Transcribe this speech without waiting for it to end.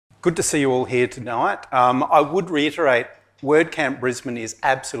Good to see you all here tonight. I would reiterate, WordCamp Brisbane is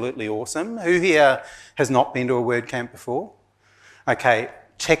absolutely awesome. Who here has not been to a WordCamp before? Okay,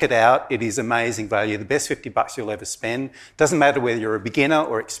 check it out. It is amazing value. The best $50 you'll ever spend. Doesn't matter whether you're a beginner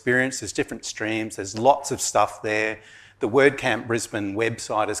or experienced, there's different streams, there's lots of stuff there. The WordCamp Brisbane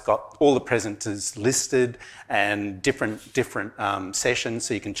website has got all the presenters listed and different sessions,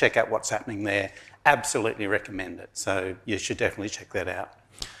 so you can check out what's happening there. Absolutely recommend it. So you should definitely check that out.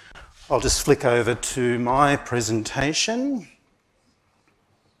 I'll just flick over to my presentation.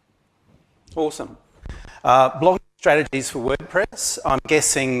 Awesome. Blogging strategies for WordPress. I'm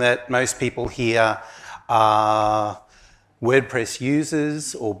guessing that most people here are WordPress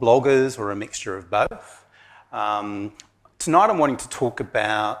users or bloggers or a mixture of both. Tonight I'm wanting to talk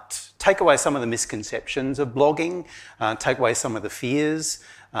about, take away some of the misconceptions of blogging, take away some of the fears,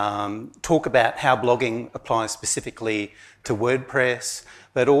 talk about how blogging applies specifically to WordPress,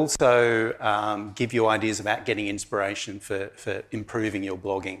 but also give you ideas about getting inspiration for improving your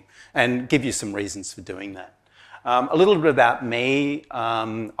blogging and give you some reasons for doing that. A little bit about me.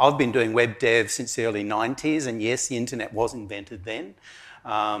 I've been doing web dev since the early 90s, and yes, the internet was invented then.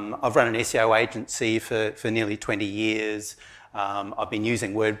 I've run an SEO agency for nearly 20 years. I've been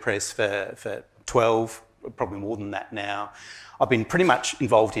using WordPress for 12, probably more than that now. I've been pretty much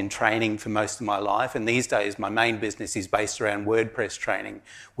involved in training for most of my life, and these days my main business is based around WordPress training,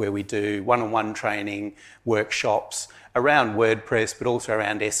 where we do one-on-one training, workshops around WordPress, but also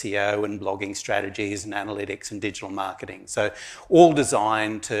around SEO and blogging strategies and analytics and digital marketing. So all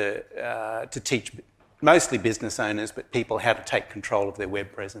designed to teach mostly business owners, but people how to take control of their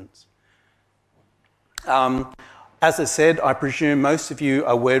web presence. As I said, I presume most of you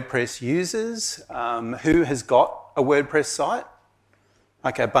are WordPress users. Who has got a WordPress site?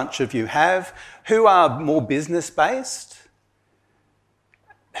 Okay, a bunch of you have. Who are more business-based?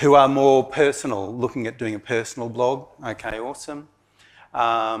 Who are more personal, looking at doing a personal blog? Okay, awesome.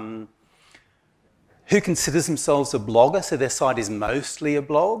 Who considers themselves a blogger, so their site is mostly a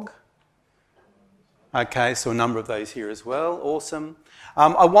blog? Okay, so a number of those here as well, awesome.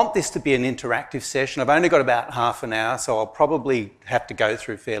 I want this to be an interactive session. I've only got about half an hour, so I'll probably have to go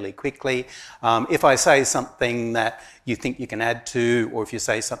through fairly quickly. If I say something that you think you can add to, or if you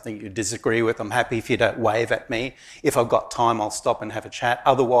say something you disagree with, I'm happy if you don't wave at me. If I've got time, I'll stop and have a chat.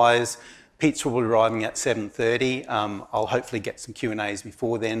 Otherwise, Pete's will be arriving at 7:30. I'll hopefully get some Q&As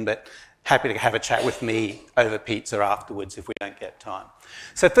before then, but happy to have a chat with me over pizza afterwards if we don't get time.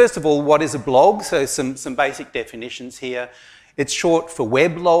 So first of all, what is a blog? So some basic definitions here. It's short for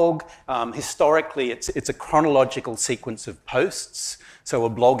weblog. Historically, it's a chronological sequence of posts. So a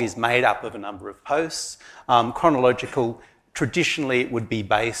blog is made up of a number of posts. Chronological, traditionally it would be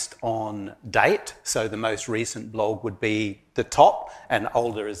based on date. So the most recent blog would be the top and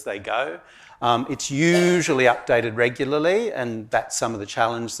older as they go. It's usually updated regularly, and that's some of the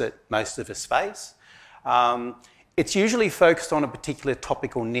challenge that most of us face. It's usually focused on a particular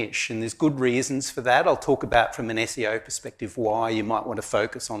topic or niche, and there's good reasons for that. I'll talk about from an SEO perspective why you might want to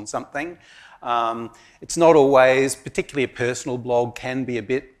focus on something. It's not always, particularly a personal blog can be a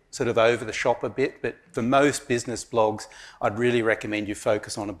bit sort of over the shop a bit, but for most business blogs, I'd really recommend you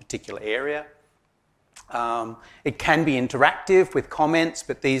focus on a particular area. It can be interactive with comments,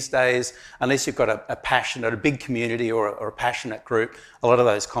 but these days, unless you've got a passionate, a big community or a passionate group, a lot of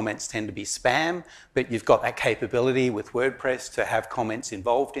those comments tend to be spam, but you've got that capability with WordPress to have comments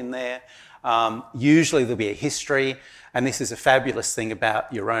involved in there. Usually there'll be a history, and this is a fabulous thing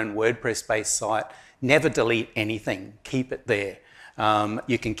about your own WordPress-based site. Never delete anything, keep it there.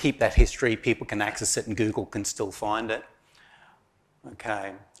 You can keep that history, people can access it, and Google can still find it.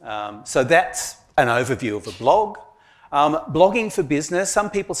 Okay, so that's an overview of a blog. Blogging for business, some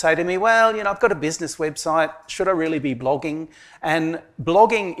people say to me, well, you know, I've got a business website, should I really be blogging? And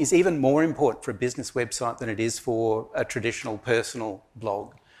blogging is even more important for a business website than it is for a traditional personal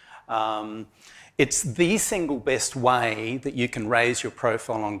blog. It's the single best way that you can raise your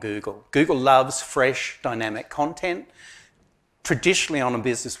profile on Google. Google loves fresh, dynamic content. Traditionally on a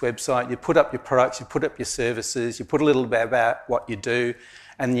business website, you put up your products, you put up your services, you put a little bit about what you do,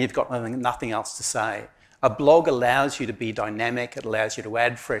 and you've got nothing else to say. A blog allows you to be dynamic, it allows you to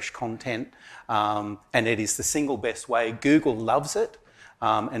add fresh content, and it is the single best way. Google loves it,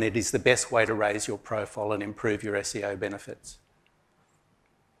 and it is the best way to raise your profile and improve your SEO benefits.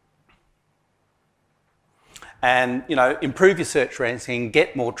 And, you know, improve your search ranking,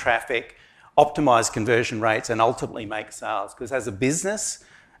 get more traffic, optimize conversion rates, and ultimately make sales. Because as a business,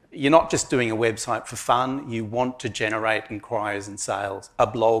 you're not just doing a website for fun, you want to generate inquiries and sales. A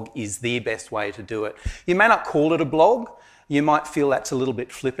blog is the best way to do it. You may not call it a blog, you might feel that's a little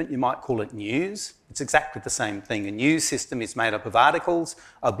bit flippant. You might call it news. It's exactly the same thing. A news system is made up of articles.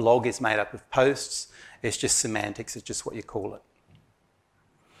 A blog is made up of posts. It's just semantics. It's just what you call it.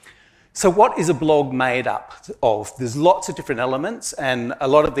 So what is a blog made up of? There's lots of different elements, and a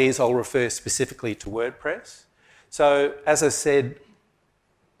lot of these I'll refer specifically to WordPress. So as I said,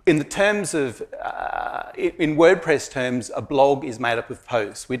 in the terms of, in WordPress terms, a blog is made up of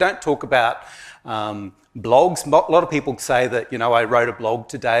posts. We don't talk about blogs. A lot of people say that, you know, I wrote a blog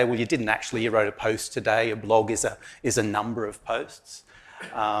today. Well, you didn't actually. You wrote a post today. A blog is a number of posts.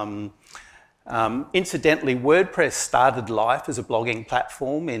 Incidentally, WordPress started life as a blogging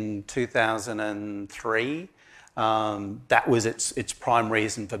platform in 2003. That was its prime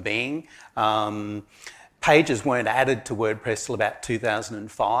reason for being. Pages weren't added to WordPress till about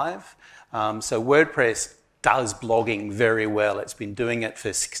 2005. So WordPress does blogging very well. It's been doing it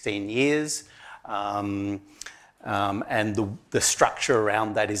for 16 years. And the structure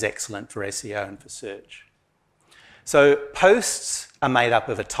around that is excellent for SEO and for search. So posts are made up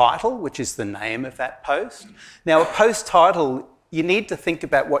of a title, which is the name of that post. Now, a post title, you need to think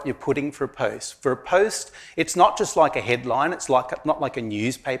about what you're putting for a post. For a post, it's not just like a headline. It's not like a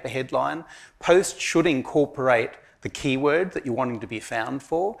newspaper headline. Post should incorporate the keyword that you're wanting to be found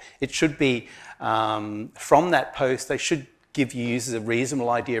for. It should be, from that post, they should give users a reasonable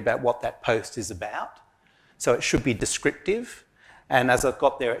idea about what that post is about. So it should be descriptive. And as I've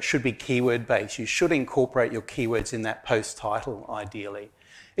got there, it should be keyword-based. You should incorporate your keywords in that post title, ideally.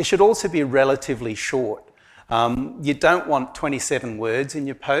 It should also be relatively short. You don't want 27 words in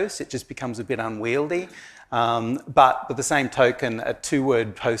your post. It just becomes a bit unwieldy. But by the same token, a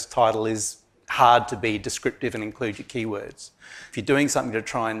 2-word post title is hard to be descriptive and include your keywords. If you're doing something to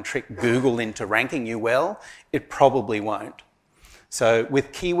try and trick Google into ranking you well, it probably won't. So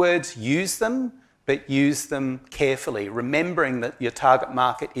with keywords, use them, but use them carefully, remembering that your target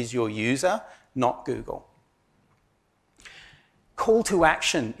market is your user, not Google. Call to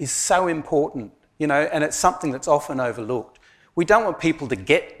action is so important, you know, and it's something that's often overlooked. We don't want people to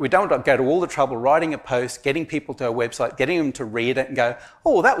we don't want to go to all the trouble writing a post, getting people to a website, getting them to read it and go,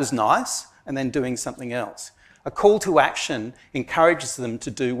 oh, that was nice, and then doing something else. A call to action encourages them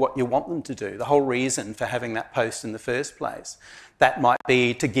to do what you want them to do, the whole reason for having that post in the first place. That might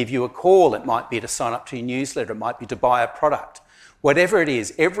be to give you a call, it might be to sign up to your newsletter, it might be to buy a product. Whatever it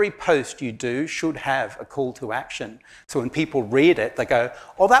is, every post you do should have a call to action. So when people read it, they go,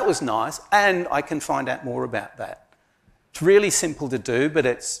 oh, that was nice, and I can find out more about that. It's really simple to do, but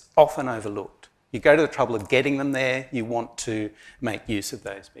it's often overlooked. You go to the trouble of getting them there, you want to make use of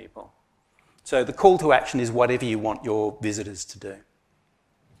those people. So the call to action is whatever you want your visitors to do.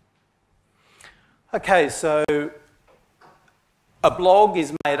 Okay, so a blog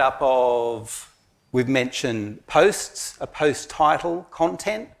is made up of, we've mentioned posts, a post title,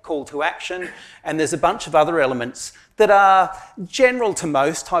 content, call to action, and there's a bunch of other elements that are general to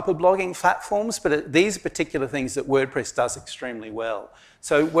most type of blogging platforms, but these are particular things that WordPress does extremely well.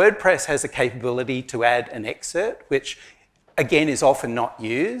 So WordPress has a capability to add an excerpt, which again is often not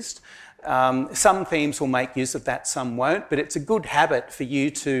used. Some themes will make use of that, some won't, but it's a good habit for you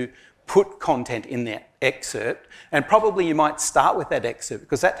to put content in that excerpt, and probably you might start with that excerpt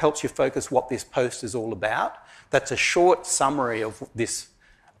because that helps you focus what this post is all about. That's a short summary of this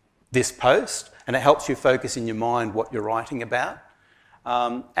post, and it helps you focus in your mind what you're writing about.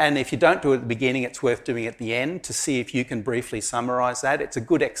 And if you don't do it at the beginning, it's worth doing it at the end to see if you can briefly summarise that. It's a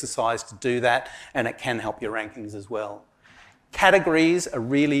good exercise to do that, and it can help your rankings as well. Categories are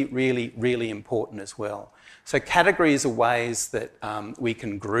really, really, really important as well. So categories are ways that we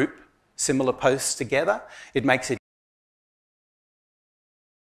can group similar posts together. It makes it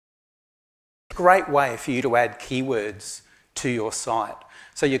a great way for you to add keywords to your site.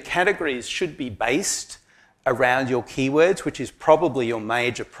 So your categories should be based around your keywords, which is probably your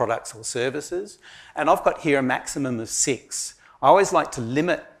major products or services. And I've got here a maximum of 6. I always like to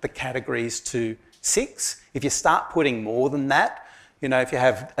limit the categories to 6. If you start putting more than that, you know, if you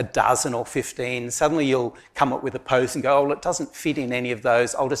have a dozen or 15, suddenly you'll come up with a post and go, oh, well, it doesn't fit in any of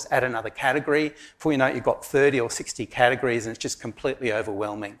those. I'll just add another category. Before you know it, you've got 30 or 60 categories and it's just completely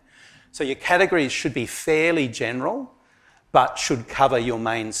overwhelming. So your categories should be fairly general, but should cover your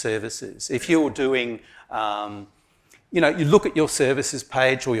main services. If you're doing, you know, you look at your services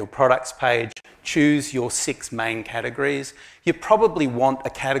page or your products page, choose your 6 main categories. You probably want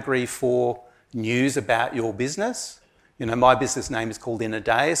a category for news about your business. You know, my business name is called In a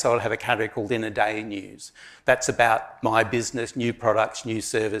Day, so I'll have a category called In a Day News. That's about my business, new products, new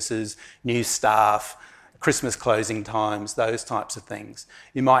services, new staff, Christmas closing times, those types of things.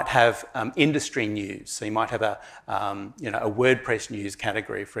 You might have industry news. So you might have a WordPress news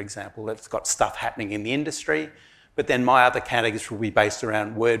category, for example, that's got stuff happening in the industry. But then my other categories will be based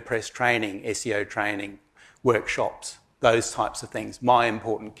around WordPress training, SEO training, workshops, those types of things, my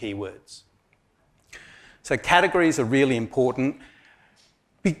important keywords. So categories are really important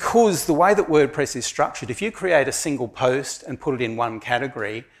because the way that WordPress is structured, if you create a single post and put it in one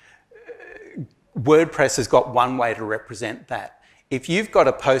category, WordPress has got one way to represent that. If you've got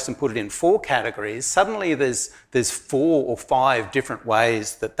a post and put it in 4 categories, suddenly there's 4 or 5 different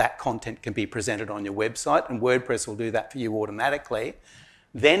ways that that content can be presented on your website, and WordPress will do that for you automatically.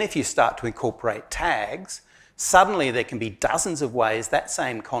 Then if you start to incorporate tags, suddenly there can be dozens of ways that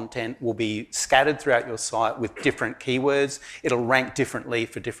same content will be scattered throughout your site with different keywords. It'll rank differently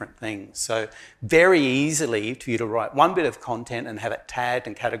for different things. So very easily for you to write one bit of content and have it tagged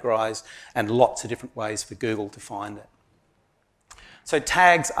and categorized, and lots of different ways for Google to find it. So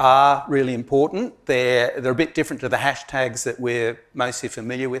tags are really important. They're a bit different to the hashtags that we're mostly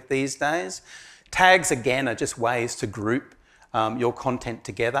familiar with these days. Tags, again, are just ways to group your content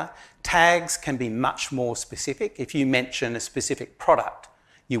together. Tags can be much more specific. If you mention a specific product,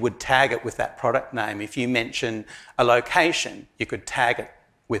 you would tag it with that product name. If you mention a location, you could tag it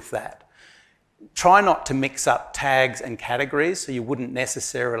with that. Try not to mix up tags and categories, so you wouldn't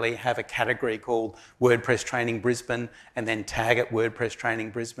necessarily have a category called WordPress Training Brisbane and then tag it WordPress Training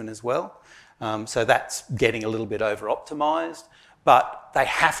Brisbane as well. So that's getting a little bit over-optimised. But they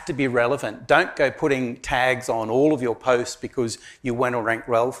have to be relevant. Don't go putting tags on all of your posts because you want to rank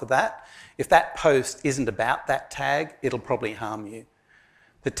well for that. If that post isn't about that tag, it'll probably harm you.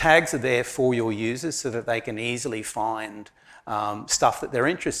 The tags are there for your users so that they can easily find stuff that they're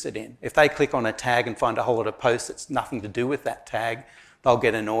interested in. If they click on a tag and find a whole lot of posts that's nothing to do with that tag, they'll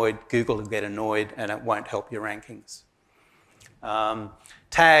get annoyed, Google will get annoyed, and it won't help your rankings.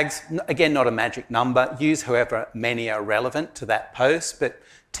 Tags, again, not a magic number. Use however many are relevant to that post, but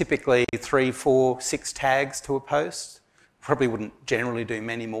typically 3, 4, 6 tags to a post. Probably wouldn't generally do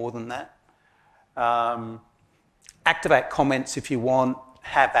many more than that. Activate comments if you want.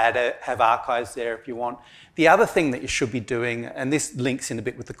 Have archives there if you want. The other thing that you should be doing, and this links in a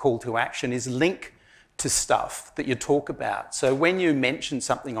bit with the call to action, is link to stuff that you talk about. So when you mention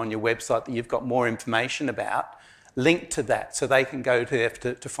something on your website that you've got more information about, link to that so they can go there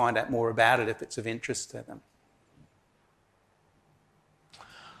to find out more about it if it's of interest to them.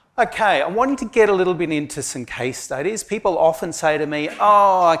 Okay, I'm wanting to get a little bit into some case studies. People often say to me,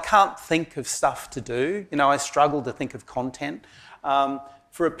 oh, I can't think of stuff to do. You know, I struggle to think of content.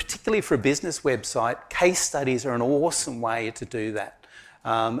 Particularly for a business website, case studies are an awesome way to do that.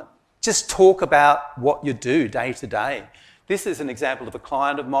 Just talk about what you do day to day. This is an example of a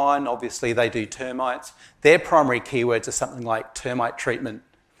client of mine. Obviously, they do termites. Their primary keywords are something like termite treatment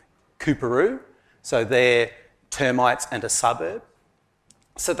Cooperoo. So they're termites and a suburb.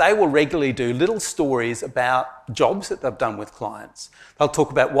 So they will regularly do little stories about jobs that they've done with clients. They'll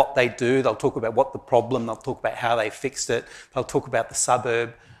talk about what they do. They'll talk about what the problem. They'll talk about how they fixed it. They'll talk about the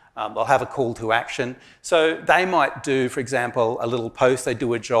suburb. They'll have a call to action. So they might do, for example, a little post. They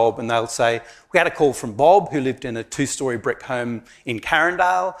do a job and they'll say, we had a call from Bob who lived in a 2-storey brick home in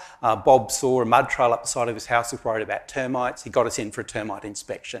Carindale. Bob saw a mud trail up the side of his house, was worried about termites. He got us in for a termite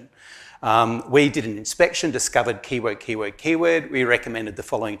inspection. We did an inspection, discovered keyword, keyword, keyword. We recommended the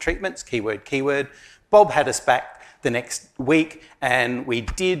following treatments, keyword, keyword. Bob had us back the next week and we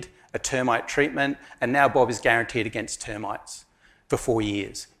did a termite treatment, and now Bob is guaranteed against termites for 4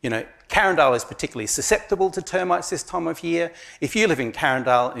 years. You know, Carindale is particularly susceptible to termites this time of year. If you live in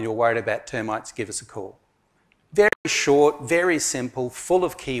Carindale and you're worried about termites, give us a call. Very short, very simple, full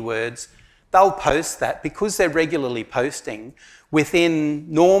of keywords. They'll post that because they're regularly posting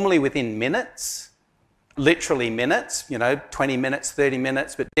normally within minutes, literally minutes, 20 minutes, 30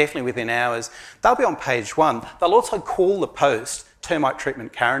 minutes, but definitely within hours. They'll be on page 1. They'll also call the post termite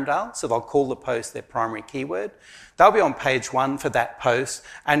treatment Carindale, so they'll call the post their primary keyword. They'll be on page 1 for that post,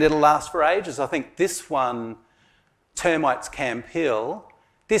 and it'll last for ages. I think this one, termites Camp Hill,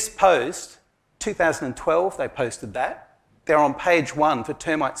 this post, 2012 they posted that. They're on page 1 for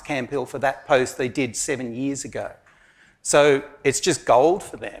termites Camp Hill for that post they did 7 years ago. So it's just gold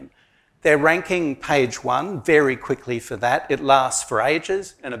for them. They're ranking page 1 very quickly for that. It lasts for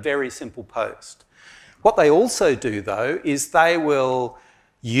ages and a very simple post. What they also do, though, is they will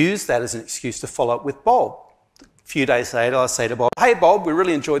use that as an excuse to follow up with Bob. A few days later, I'll say to Bob, hey, Bob, we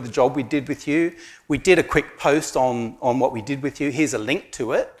really enjoyed the job we did with you. We did a quick post on what we did with you. Here's a link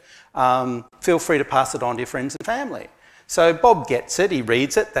to it. Feel free to pass it on to your friends and family. So Bob gets it, he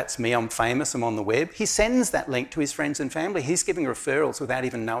reads it, that's me, I'm famous, I'm on the web. He sends that link to his friends and family. He's giving referrals without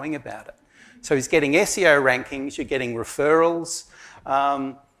even knowing about it. So he's getting SEO rankings, you're getting referrals.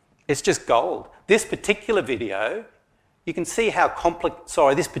 It's just gold. This particular video, you can see how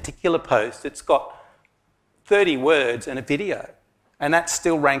this particular post, it's got 30 words and a video, and that's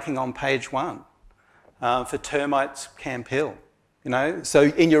still ranking on page 1 for termites Camp Hill. You know, so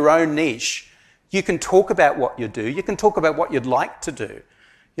in your own niche, you can talk about what you do. You can talk about what you'd like to do.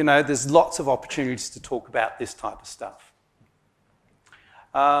 You know, there's lots of opportunities to talk about this type of stuff.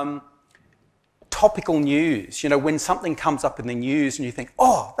 Topical news. You know, when something comes up in the news and you think,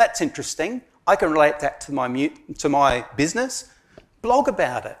 oh, that's interesting, I can relate that to my business, blog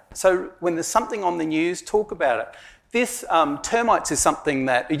about it. So when there's something on the news, talk about it. This termites is something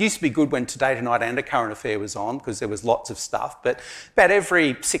that, it used to be good when Today Tonight and A Current Affair was on because there was lots of stuff, but about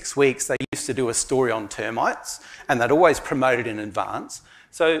every 6 weeks they used to do a story on termites and they'd always promote it in advance.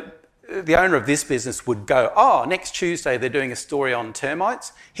 So the owner of this business would go, oh, next Tuesday they're doing a story on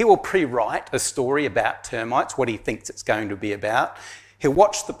termites. He will pre-write a story about termites, what he thinks it's going to be about. He'll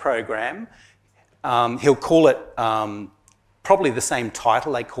watch the program. He'll call it probably the same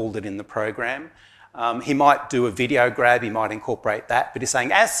title they called it in the program. He might do a video grab, he might incorporate that, but he's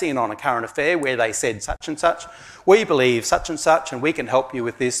saying, as seen on A Current Affair where they said such and such, we believe such and we can help you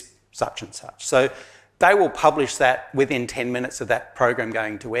with this such and such. So they will publish that within 10 minutes of that program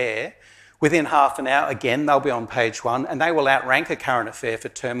going to air. Within half an hour, again, they'll be on page 1 and they will outrank A Current Affair for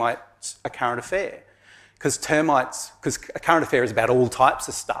termites A Current Affair. Because A Current Affair is about all types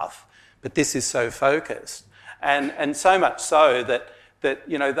of stuff, but this is so focused. And so much so that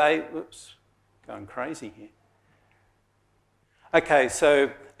you know, oops, going crazy here. Okay,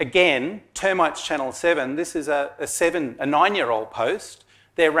 so again, Termites Channel 7, this is a 9-year-old post.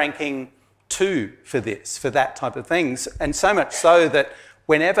 They're ranking 2 for this, for that type of things. And so much so that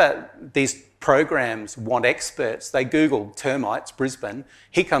whenever these programs want experts, they Google Termites Brisbane,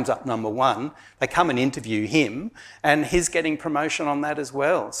 he comes up number 1, they come and interview him, and he's getting promotion on that as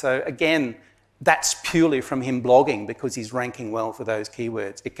well. So again, that's purely from him blogging because he's ranking well for those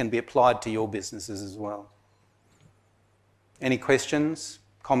keywords. It can be applied to your businesses as well. Any questions,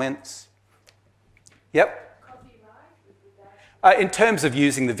 comments? Yep? In terms of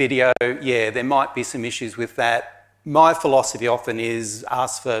using the video, yeah, there might be some issues with that. My philosophy often is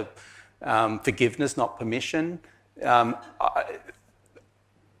ask for forgiveness, not permission. I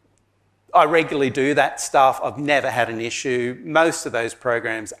regularly do that stuff. I've never had an issue. Most of those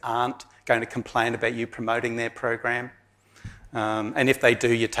programs aren't going to complain about you promoting their program. And if they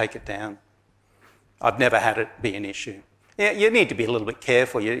do, you take it down. I've never had it be an issue. Yeah, you need to be a little bit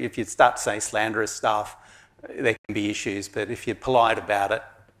careful. If you start to say slanderous stuff, there can be issues, but if you're polite about it,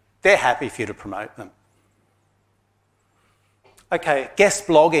 they're happy for you to promote them. Okay, guest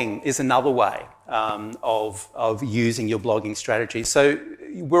blogging is another way of using your blogging strategy. So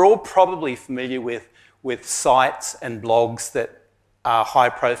we're all probably familiar with sites and blogs that are high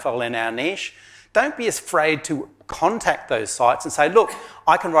profile in our niche. Don't be afraid to contact those sites and say, look,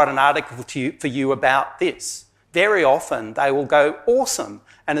 I can write an article for you about this. Very often they will go, awesome,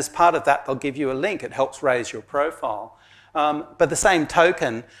 and as part of that they'll give you a link. It helps raise your profile. But the same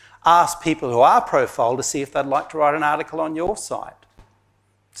token, ask people who are profiled to see if they'd like to write an article on your site.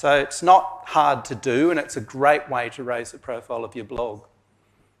 So it's not hard to do, and it's a great way to raise the profile of your blog.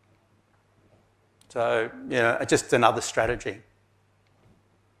 So, you know, just another strategy.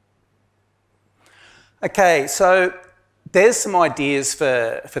 Okay, so there's some ideas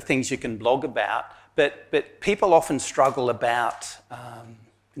for things you can blog about, but people often struggle about,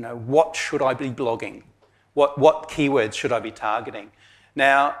 you know, what should I be blogging? What keywords should I be targeting?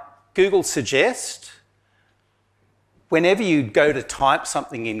 Now, Google suggests whenever you go to type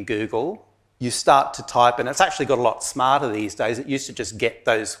something in Google, you start to type, and it's actually got a lot smarter these days. It used to just get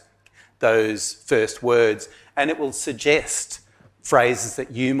those first words, and it will suggest phrases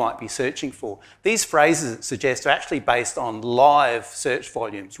that you might be searching for. These phrases it suggests are actually based on live search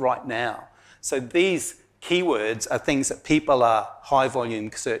volumes right now. So these keywords are things that people are high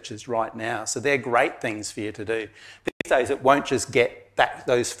volume searches right now. So they're great things for you to do. These days it won't just get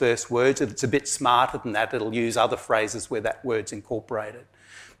those first words. If it's a bit smarter than that, it'll use other phrases where that word's incorporated.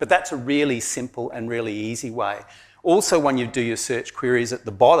 But that's a really simple and really easy way. Also, when you do your search queries at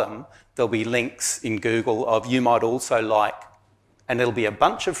the bottom, there'll be links in Google of you might also like, and it'll be a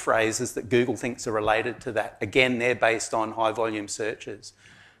bunch of phrases that Google thinks are related to that. Again, they're based on high volume searches.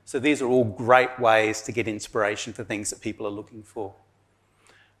 So these are all great ways to get inspiration for things that people are looking for.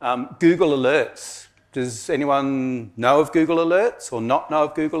 Google Alerts. Does anyone know of Google Alerts or not know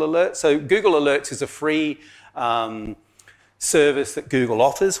of Google Alerts? So Google Alerts is a free service that Google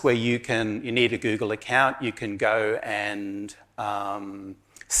offers where you need a Google account, you can go and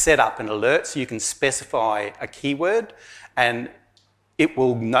set up an alert, so you can specify a keyword and it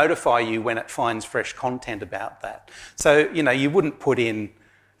will notify you when it finds fresh content about that. So, you know, you wouldn't put in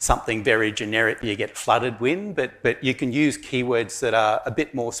something very generic, you get flooded with, but you can use keywords that are a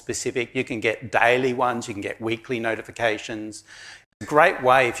bit more specific. You can get daily ones, you can get weekly notifications. It's a great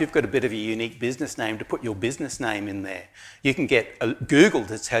way, if you've got a bit of a unique business name, to put your business name in there. You can get Google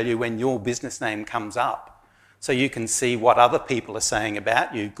to tell you when your business name comes up, so you can see what other people are saying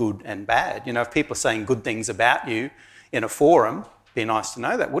about you, good and bad. You know, if people are saying good things about you in a forum, be nice to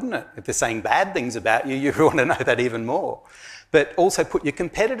know that, wouldn't it? If they're saying bad things about you, you want to know that even more. But also put your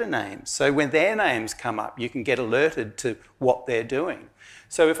competitor names. So when their names come up, you can get alerted to what they're doing.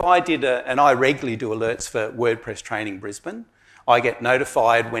 So if I did, and I regularly do alerts for WordPress Training Brisbane, I get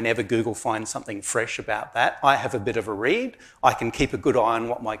notified whenever Google finds something fresh about that. I have a bit of a read. I can keep a good eye on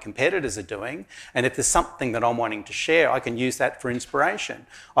what my competitors are doing. And if there's something that I'm wanting to share, I can use that for inspiration.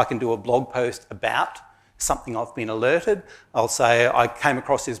 I can do a blog post about something I've been alerted. I'll say, I came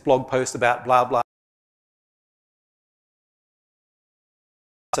across this blog post about blah, blah.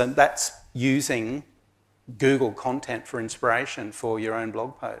 So that's using Google content for inspiration for your own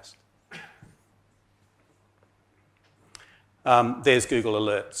blog post. There's Google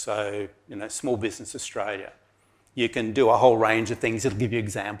Alerts, so, you know, Small Business Australia. You can do a whole range of things. It'll give you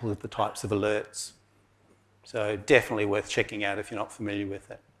examples of the types of alerts. So definitely worth checking out if you're not familiar with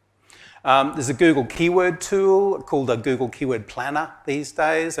it. There's a Google keyword tool called a Google Keyword Planner these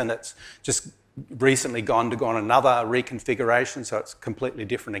days, and it's just recently gone another reconfiguration, so it's completely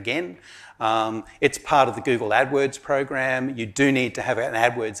different again. It's part of the Google AdWords program. You do need to have an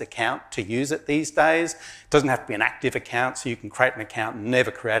AdWords account to use it these days. It doesn't have to be an active account, so you can create an account and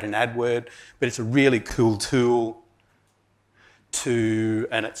never create an AdWord, but it's a really cool tool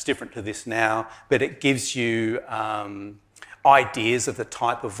and it's different to this now, but it gives you ideas of the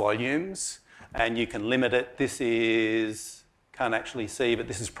type of volumes, and you can limit it. This is, can't actually see, but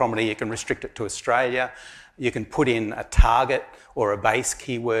this is prominent. You can restrict it to Australia. You can put in a target or a base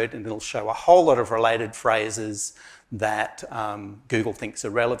keyword and it'll show a whole lot of related phrases that Google thinks are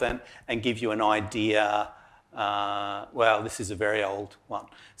relevant and give you an idea. Well, this is a very old one.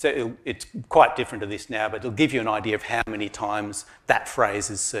 So it's quite different to this now, but it'll give you an idea of how many times that phrase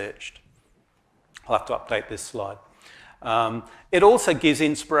is searched. I'll have to update this slide. It also gives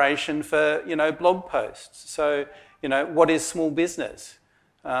inspiration for, you know, blog posts. So, you know, what is small business?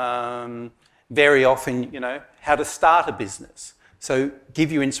 Very often, you know, how to start a business. So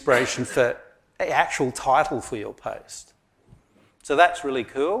give you inspiration for an actual title for your post. So that's really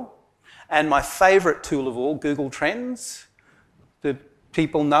cool. And my favourite tool of all, Google Trends. Do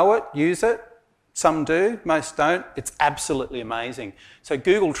people know it, use it? Some do, most don't. It's absolutely amazing. So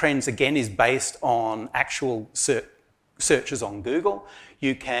Google Trends, again, is based on actual searches on Google.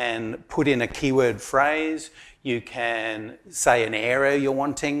 You can put in a keyword phrase, you can say an area you're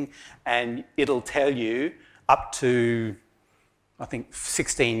wanting, and it'll tell you up to, I think,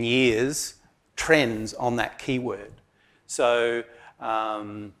 16 years trends on that keyword. So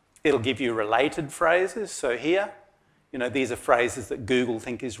it'll give you related phrases. So here, you know, these are phrases that Google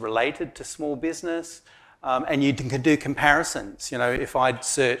think is related to small business, and you can do comparisons. You know, if I'd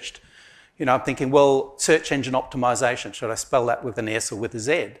searched, you know, I'm thinking, well, search engine optimization, should I spell that with an S or with a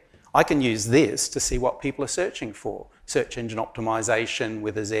Z? I can use this to see what people are searching for. Search engine optimization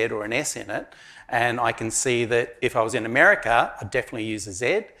with a Z or an S in it. And I can see that if I was in America, I'd definitely use a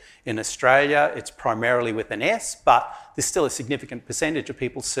Z. In Australia, it's primarily with an S, but there's still a significant percentage of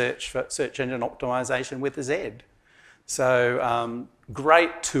people search for search engine optimization with a Z. So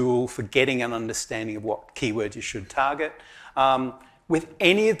great tool for getting an understanding of what keywords you should target. With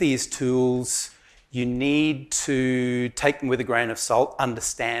any of these tools, you need to take them with a grain of salt,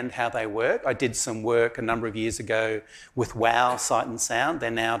 understand how they work. I did some work a number of years ago with Wow Sight and Sound. They're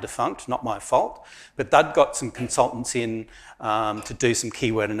now defunct, not my fault. But they'd got some consultants in to do some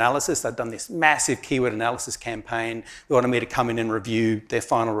keyword analysis. They'd done this massive keyword analysis campaign. They wanted me to come in and review their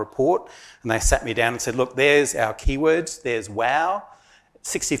final report. And they sat me down and said, look, there's our keywords, there's Wow.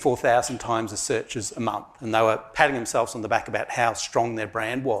 64,000 times the searches a month, and they were patting themselves on the back about how strong their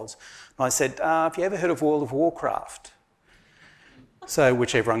brand was. And I said, have you ever heard of World of Warcraft? So,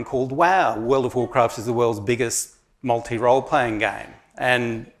 which everyone called WoW. World of Warcraft is the world's biggest multi-role-playing game,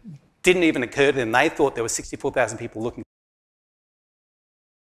 and didn't even occur to them. They thought there were 64,000 people looking.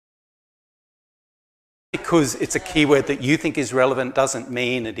 Because it's a keyword that you think is relevant doesn't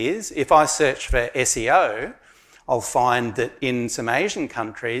mean it is. If I search for SEO, I'll find that in some Asian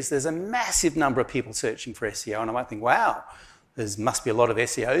countries, there's a massive number of people searching for SEO, and I might think, wow, There must be a lot of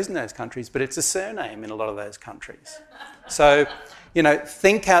SEOs in those countries, but it's a surname in a lot of those countries. So, you know,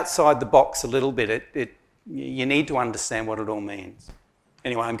 think outside the box a little bit. You need to understand what it all means.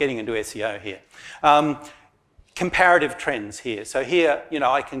 Anyway, I'm getting into SEO here. Comparative trends here. So here, you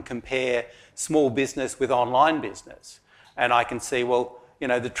know, I can compare small business with online business. And I can see, well, you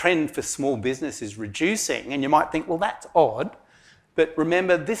know, the trend for small business is reducing. And you might think, well, that's odd. But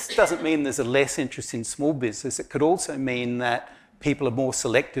remember, this doesn't mean there's a less interest in small business. It could also mean that people are more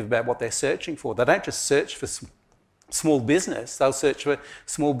selective about what they're searching for. They don't just search for small business, they'll search for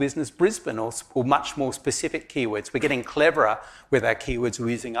Small Business Brisbane or much more specific keywords. We're getting cleverer with our keywords, we're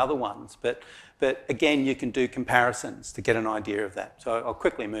using other ones. But again, you can do comparisons to get an idea of that. So I'll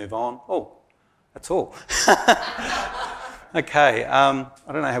quickly move on. Oh, that's all. Okay, I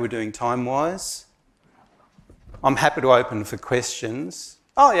don't know how we're doing time-wise. I'm happy to open for questions.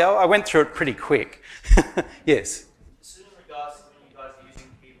 Oh yeah, I went through it pretty quick. Yes? Just in regards to when you guys are using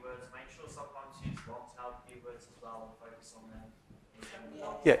keywords, make sure sometimes use long-tail keywords as well and focus on them.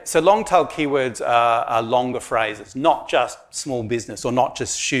 Yeah, so long-tail keywords are longer phrases, not just small business or not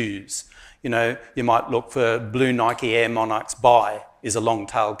just shoes. You know, you might look for blue Nike Air Monarchs buy is a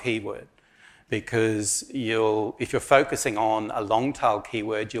long-tail keyword because if you're focusing on a long-tail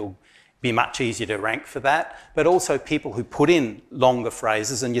keyword, you'll be much easier to rank for that. But also people who put in longer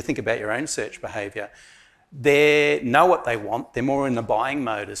phrases, and you think about your own search behaviour, they know what they want. They're more in the buying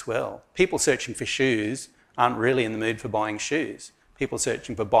mode as well. People searching for shoes aren't really in the mood for buying shoes. People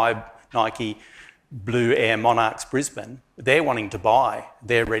searching for buy Nike Blue Air Monarchs Brisbane, they're wanting to buy.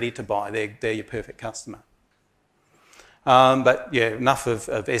 They're ready to buy. They're your perfect customer. But yeah, enough of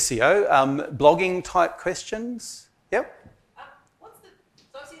SEO. Blogging type questions? Yep.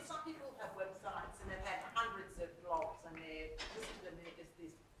 So I've seen some people have websites and they've had hundreds of blogs and they're listed and they're just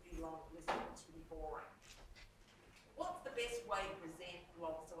this really long list and it's really boring. What's the best way to present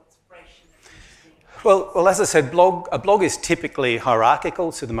blogs so it's fresh and it's interesting? Well, as I said, a blog is typically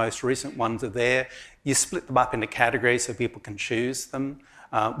hierarchical, so the most recent ones are there. You split them up into categories so people can choose them,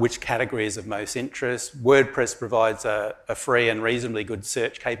 which category is of most interest. WordPress provides a free and reasonably good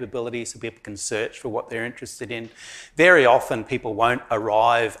search capability so people can search for what they're interested in. Very often people won't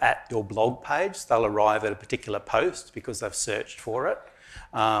arrive at your blog page, they'll arrive at a particular post because they've searched for it.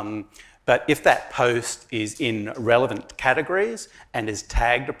 But if that post is in relevant categories and is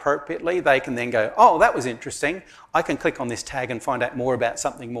tagged appropriately, they can then go, oh, that was interesting. I can click on this tag and find out more about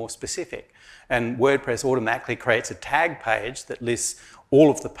something more specific. And WordPress automatically creates a tag page that lists all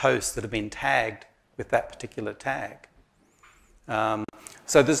of the posts that have been tagged with that particular tag.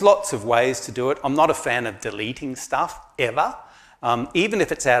 So there's lots of ways to do it. I'm not a fan of deleting stuff ever. Even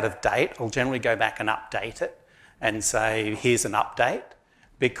if it's out of date, I'll generally go back and update it and say, here's an update.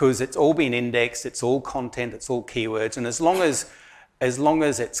 Because it's all been indexed, it's all content, it's all keywords, and as long as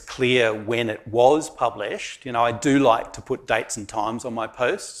it's clear when it was published, you know, I do like to put dates and times on my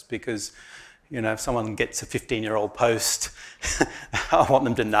posts because, you know, if someone gets a 15-year-old post, I want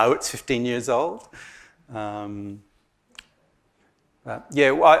them to know it's 15 years old.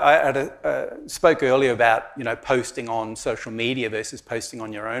 Yeah, I spoke earlier about, you know, posting on social media versus posting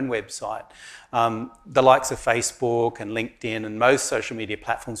on your own website. The likes of Facebook and LinkedIn and most social media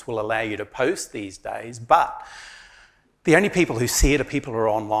platforms will allow you to post these days, but the only people who see it are people who are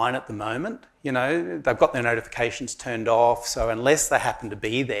online at the moment. You know, they've got their notifications turned off, so unless they happen to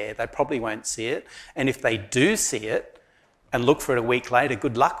be there, they probably won't see it. And if they do see it and look for it a week later,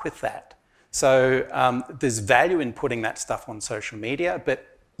 good luck with that. So there's value in putting that stuff on social media,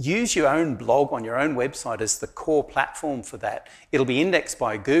 but use your own blog on your own website as the core platform for that. It'll be indexed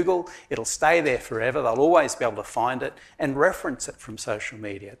by Google, it'll stay there forever, they'll always be able to find it and reference it from social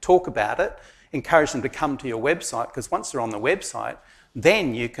media. Talk about it, encourage them to come to your website, because once they're on the website,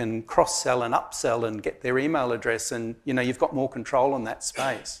 then you can cross-sell and upsell and get their email address and, you know, you've got more control on that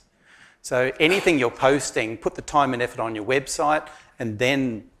space. So anything you're posting, put the time and effort on your website and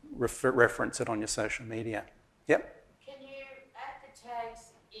then reference it on your social media. Yep. Can you add the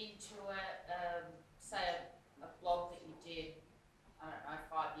tags into say a blog that you did, I don't know,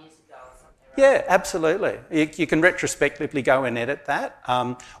 5 years ago or something? Right? Yeah, absolutely. You can retrospectively go and edit that.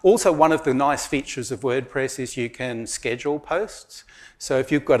 Also, one of the nice features of WordPress is you can schedule posts. So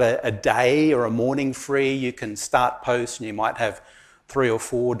if you've got a day or a morning free, you can start posts and you might have 3 or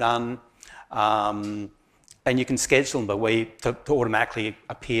 4 done. And you can schedule them to automatically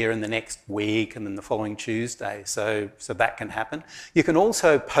appear in the next week and then the following Tuesday. So that can happen. You can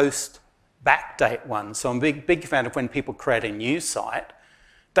also post backdate ones. So I'm a big fan of when people create a new site,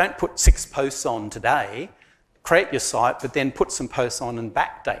 don't put 6 posts on today, create your site, but then put some posts on and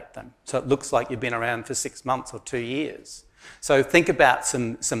backdate them. So it looks like you've been around for 6 months or 2 years. So think about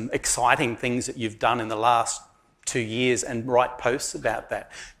some exciting things that you've done in the last 2 years and write posts about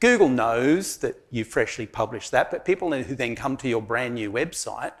that. Google knows that you freshly published that, but people who then come to your brand new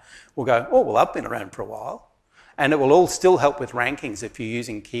website will go, oh, well, I've been around for a while. And it will all still help with rankings if you're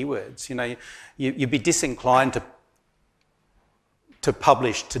using keywords. You know, you'd be disinclined to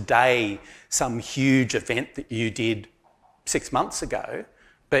publish today some huge event that you did 6 months ago,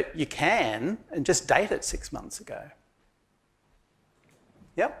 but you can, and just date it 6 months ago.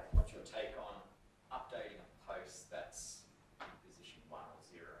 Yep. What's your take on updating a post that's in position 1 or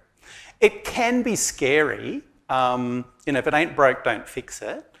 0? It can be scary. You know, if it ain't broke, don't fix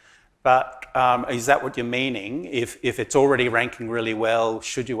it. But is that what you're meaning? If it's already ranking really well,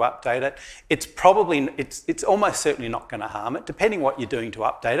 should you update it? It's almost certainly not going to harm it, depending what you're doing to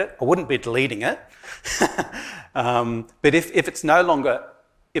update it. I wouldn't be deleting it. But if it's no longer,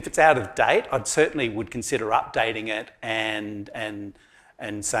 if it's out of date, I'd certainly would consider updating it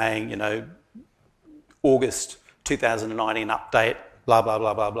and saying, you know, August 2019 update, blah, blah,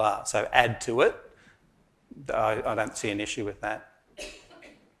 blah, blah, blah. So add to it. I don't see an issue with that.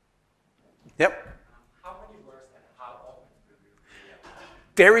 Yep. How many words and how often do you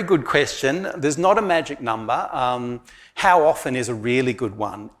really Very good question. There's not a magic number. How often is a really good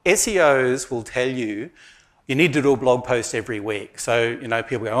one. SEOs will tell you you need to do a blog post every week. So, you know,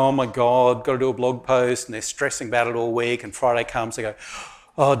 people go, oh my God, got to do a blog post, and they're stressing about it all week, and Friday comes, they go,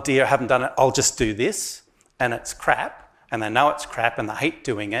 oh dear, I haven't done it, I'll just do this, and it's crap, and they know it's crap, and they hate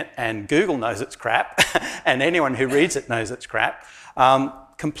doing it, and Google knows it's crap, and anyone who reads it knows it's crap.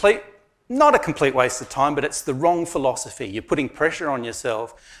 Not a complete waste of time, but it's the wrong philosophy. You're putting pressure on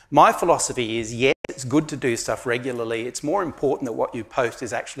yourself. My philosophy is, yes, it's good to do stuff regularly. It's more important that what you post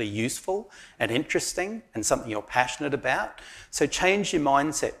is actually useful and interesting and something you're passionate about. So change your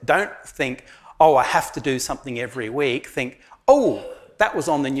mindset. Don't think, oh, I have to do something every week. Think, oh, that was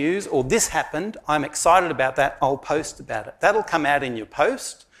on the news, or this happened. I'm excited about that. I'll post about it. That'll come out in your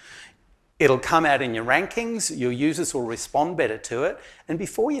post. It'll come out in your rankings, your users will respond better to it, and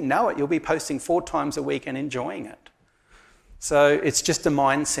before you know it, you'll be posting 4 times a week and enjoying it. So it's just a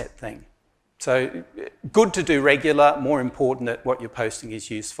mindset thing. So good to do regular, more important that what you're posting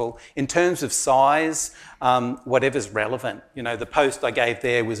is useful. In terms of size, whatever's relevant. You know, the post I gave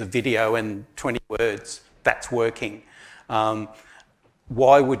there was a video and 20 words. That's working.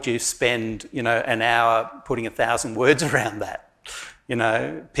 Why would you spend, you know, an hour putting 1,000 words around that? You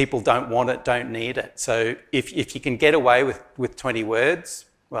know, people don't want it, don't need it. So if you can get away with 20 words,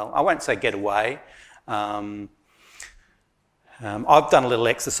 well, I won't say get away. I've done a little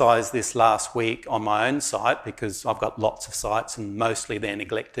exercise this last week on my own site because I've got lots of sites and mostly they're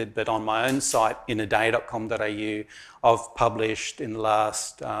neglected, but on my own site, inaday.com.au, I've published in the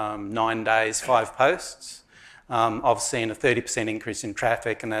last 9 days 5 posts. I've seen a 30% increase in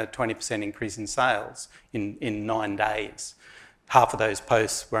traffic and a 20% increase in sales in 9 days. Half of those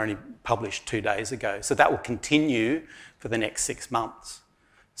posts were only published 2 days ago. So that will continue for the next 6 months.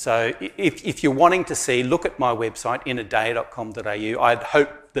 So if you're wanting to see, look at my website, inaday.com.au. I'd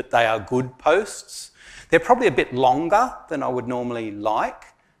hope that they are good posts. They're probably a bit longer than I would normally like,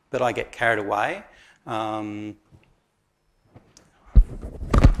 but I get carried away. I'll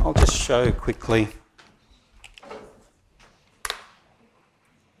just show quickly.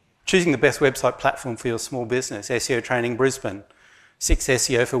 Choosing the best website platform for your small business, SEO Training Brisbane. 6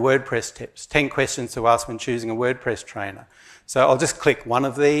 SEO for WordPress tips, 10 questions to ask when choosing a WordPress trainer. So I'll just click one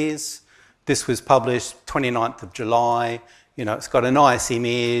of these. This was published 29th of July. You know, it's got a nice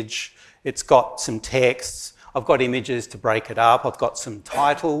image. It's got some texts. I've got images to break it up. I've got some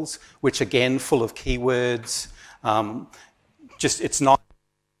titles, which again, full of keywords. It's nice